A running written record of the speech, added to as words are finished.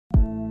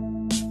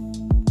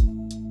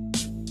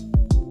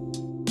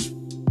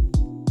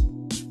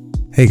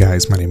Hey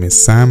guys, my name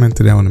is Sam and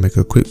today I want to make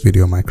a quick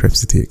video on my Crepe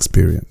City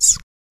experience.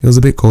 It was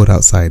a bit cold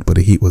outside, but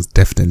the heat was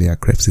definitely at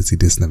Crepe City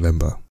this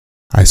November.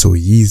 I saw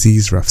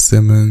Yeezys, Raf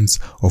Simons,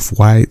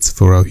 Off-Whites,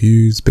 Pharrell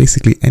Hughes,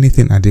 basically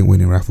anything I didn't win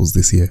in raffles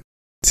this year.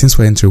 Since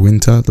we're into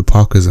winter, the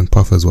Parkers and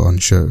Puffers were on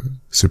show.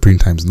 Supreme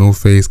Times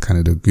North Face,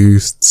 Canada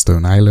Goose,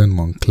 Stone Island,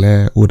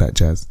 Montclair, all that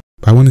jazz.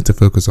 But I wanted to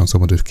focus on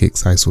some of the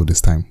kicks I saw this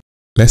time.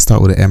 Let's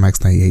start with the Air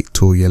Max 98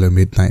 Tour Yellow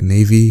Midnight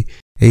Navy,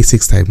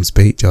 A6 x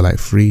 8 Gel Light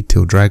Free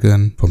Teal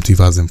Dragon from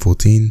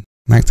 2014,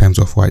 Nike x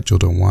Off-White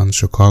Jordan 1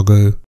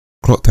 Chicago,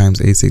 Clock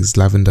x A6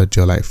 Lavender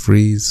Gel Light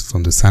Freeze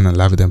from the San and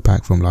Lavender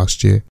pack from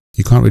last year.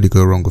 You can't really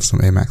go wrong with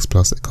some Air Max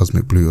Plus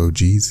Cosmic Blue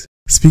OGs.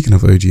 Speaking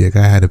of OG, a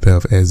guy had a pair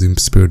of Air Zoom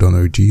Spiridon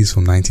OGs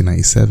from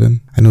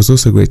 1997, and it was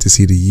also great to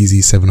see the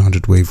Yeezy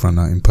 700 Wave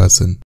Runner in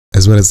person,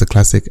 as well as the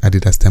classic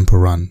Adidas Tempo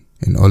Run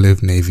in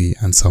olive, navy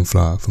and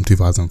sunflower from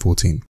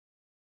 2014.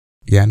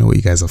 Yeah, I know what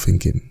you guys are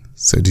thinking.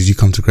 So did you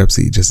come to Crepe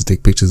City just to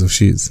take pictures of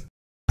shoes?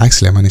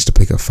 Actually, I managed to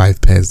pick up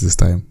 5 pairs this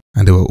time,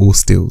 and they were all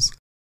steals.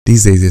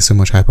 These days there's so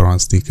much hype around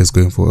sneakers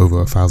going for over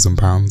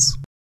 £1,000.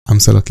 I'm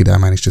so lucky that I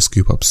managed to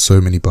scoop up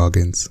so many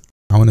bargains.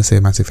 I want to say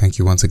a massive thank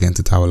you once again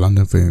to Tower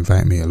London for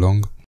inviting me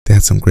along. They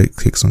had some great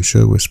kicks on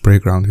show with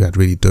Sprayground, who had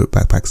really dope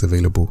backpacks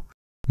available.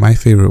 My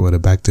favourite were the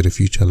Back to the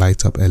Future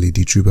light up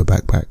LED Trooper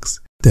backpacks.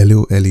 They're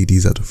little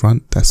LEDs at the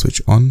front that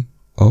switch on,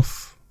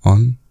 off,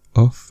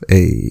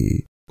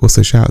 ayy.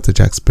 Also shout out to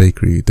Jack's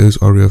Bakery, those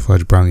Oreo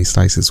fudge brownie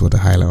slices were the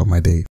highlight of my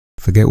day.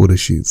 Forget all the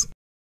shoes.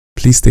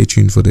 Please stay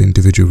tuned for the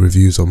individual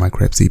reviews of my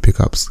Crepe City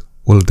pickups,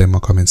 all of them are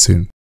coming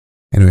soon.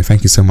 Anyway,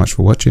 thank you so much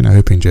for watching, I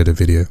hope you enjoyed the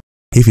video.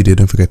 If you did,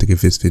 don't forget to give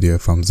this video a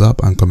thumbs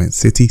up and comment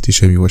City to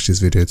show me you watched this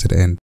video to the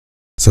end.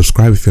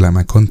 Subscribe if you like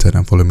my content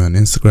and follow me on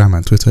Instagram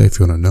and Twitter if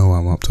you want to know what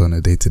I'm up to on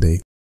a day to day.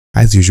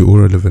 As usual, all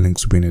relevant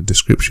links will be in the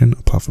description.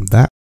 Apart from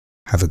that,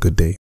 have a good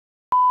day.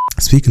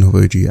 Speaking of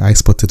OG, a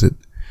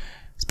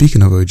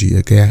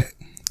guy.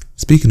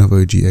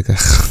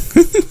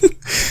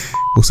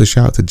 Also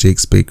shout out to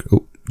Jake's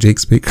Bakery.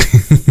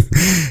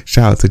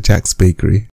 Shout out to Jack's Bakery.